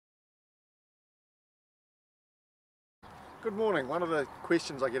Good morning. One of the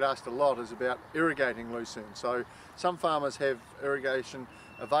questions I get asked a lot is about irrigating lucerne. So some farmers have irrigation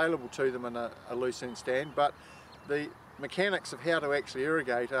available to them in a lucerne stand, but the mechanics of how to actually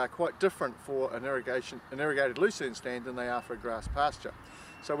irrigate are quite different for an irrigated lucerne stand than they are for a grass pasture.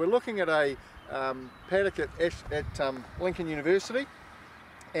 So we're looking at a paddock at Lincoln University,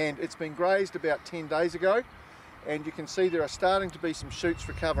 and it's been grazed about 10 days ago, and you can see there are starting to be some shoots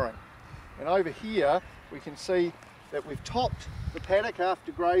recovering. And over here we can see that we've topped the paddock after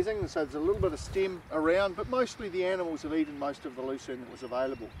grazing, so there's a little bit of stem around, but mostly the animals have eaten most of the lucerne that was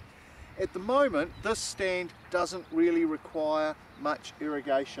available. At the moment, this stand doesn't really require much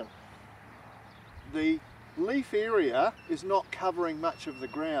irrigation. The leaf area is not covering much of the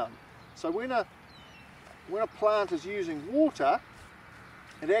ground, so when a plant is using water,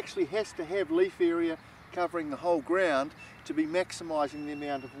 it actually has to have leaf area covering the whole ground to be maximising the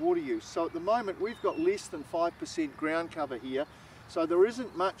amount of water use. So at the moment we've got less than 5% ground cover here, so there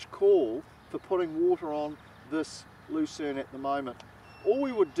isn't much call for putting water on this lucerne at the moment. All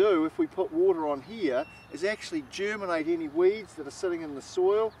we would do if we put water on here is actually germinate any weeds that are sitting in the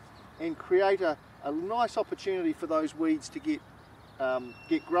soil and create a nice opportunity for those weeds to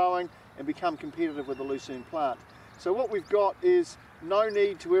get growing and become competitive with the lucerne plant. So what we've got is no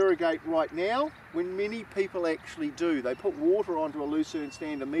need to irrigate right now, when many people actually do. They put water onto a lucerne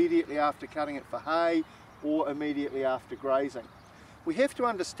stand immediately after cutting it for hay or immediately after grazing. We have to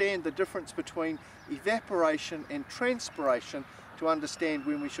understand the difference between evaporation and transpiration to understand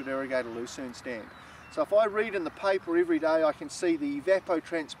when we should irrigate a lucerne stand. So if I read in the paper every day, I can see the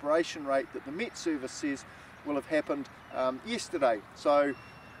evapotranspiration rate that the Met Service says will have happened yesterday. So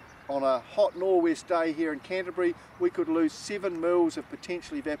on a hot nor'west day here in Canterbury, we could lose 7 mils of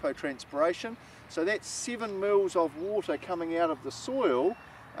potential evapotranspiration. So that's 7 mils of water coming out of the soil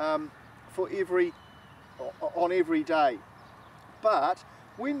on every day. But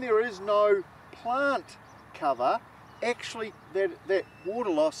when there is no plant cover, actually that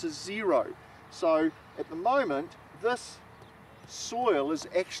water loss is zero. So at the moment, this soil is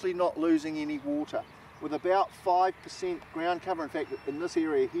actually not losing any water, with about 5% ground cover. In fact, in this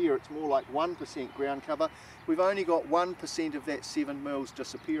area here, it's more like 1% ground cover. We've only got 1% of that 7 mils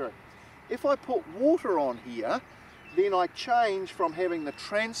disappearing. If I put water on here, then I change from having the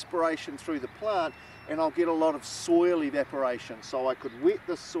transpiration through the plant, and I'll get a lot of soil evaporation. So I could wet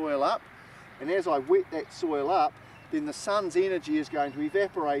this soil up, and as I wet that soil up, then the sun's energy is going to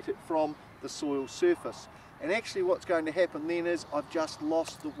evaporate it from the soil surface. And actually what's going to happen then is I've just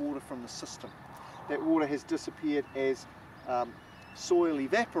lost the water from the system. That water has disappeared as soil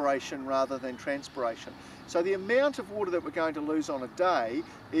evaporation rather than transpiration. So the amount of water that we're going to lose on a day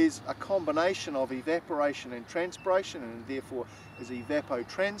is a combination of evaporation and transpiration, and therefore is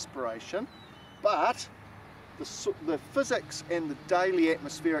evapotranspiration. But the physics and the daily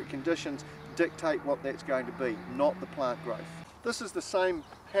atmospheric conditions dictate what that's going to be, not the plant growth. This is the same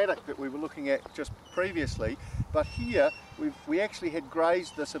paddock that we were looking at just previously, but here we actually had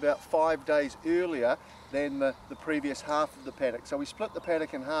grazed this about 5 days earlier than the previous half of the paddock. So we split the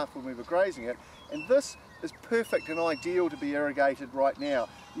paddock in half when we were grazing it, and this is perfect and ideal to be irrigated right now.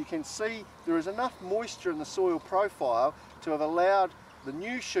 You can see there is enough moisture in the soil profile to have allowed the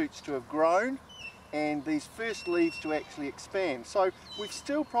new shoots to have grown and these first leaves to actually expand. So we've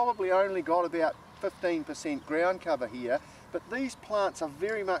still probably only got about 15% ground cover here, but these plants are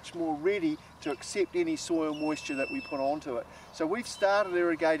very much more ready to accept any soil moisture that we put onto it. So we've started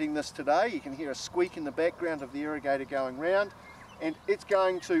irrigating this today. You can hear a squeak in the background of the irrigator going round, and it's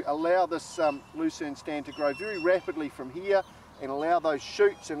going to allow this lucerne stand to grow very rapidly from here and allow those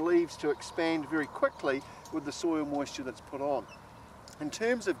shoots and leaves to expand very quickly with the soil moisture that's put on. In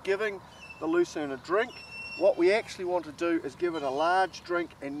terms of giving the lucerne a drink, what we actually want to do is give it a large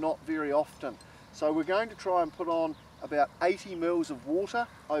drink and not very often. So we're going to try and put on about 80 mils of water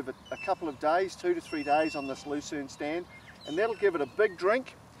over a couple of days, 2 to 3 days on this lucerne stand, and that'll give it a big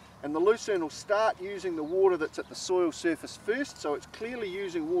drink, and the lucerne will start using the water that's at the soil surface first, so it's clearly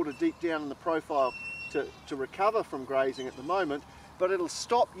using water deep down in the profile to recover from grazing at the moment, but it'll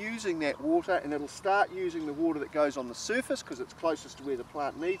stop using that water and it'll start using the water that goes on the surface because it's closest to where the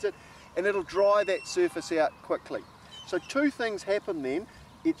plant needs it, and it'll dry that surface out quickly. So two things happen then.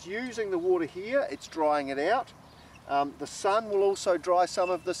 It's using the water here, it's drying it out. The sun will also dry some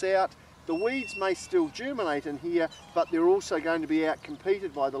of this out. The weeds may still germinate in here, but they're also going to be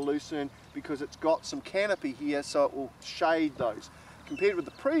out-competed by the lucerne because it's got some canopy here, so it will shade those. Compared with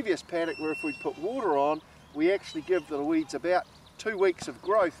the previous paddock where if we put water on, we actually give the weeds about 2 weeks of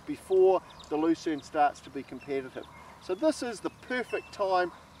growth before the lucerne starts to be competitive. So this is the perfect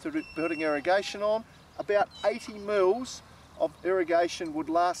time to be putting irrigation on. About 80 mils of irrigation would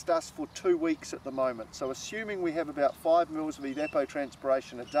last us for 2 weeks at the moment. So assuming we have about 5 mils of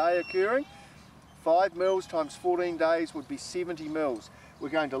evapotranspiration a day occurring, 5 mils times 14 days would be 70 mils. We're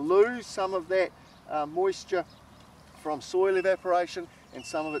going to lose some of that moisture from soil evaporation, and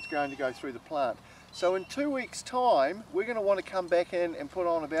some of it's going to go through the plant. So in 2 weeks' time, we're going to want to come back in and put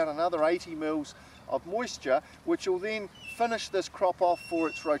on about another 80 mils of moisture, which will then finish this crop off for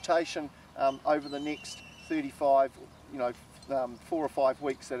its rotation over the next 35, 4 or 5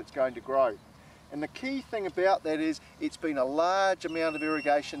 weeks that it's going to grow. And the key thing about that is it's been a large amount of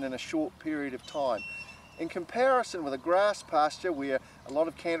irrigation in a short period of time. In comparison with a grass pasture where a lot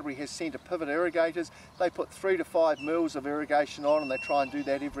of Canterbury has centre pivot irrigators, they put 3 to 5 mils of irrigation on, and they try and do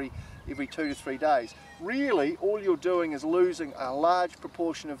that every 2 to 3 days. Really, all you're doing is losing a large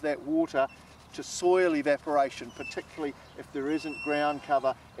proportion of that water to soil evaporation, particularly if there isn't ground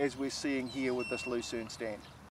cover, as we're seeing here with this lucerne stand.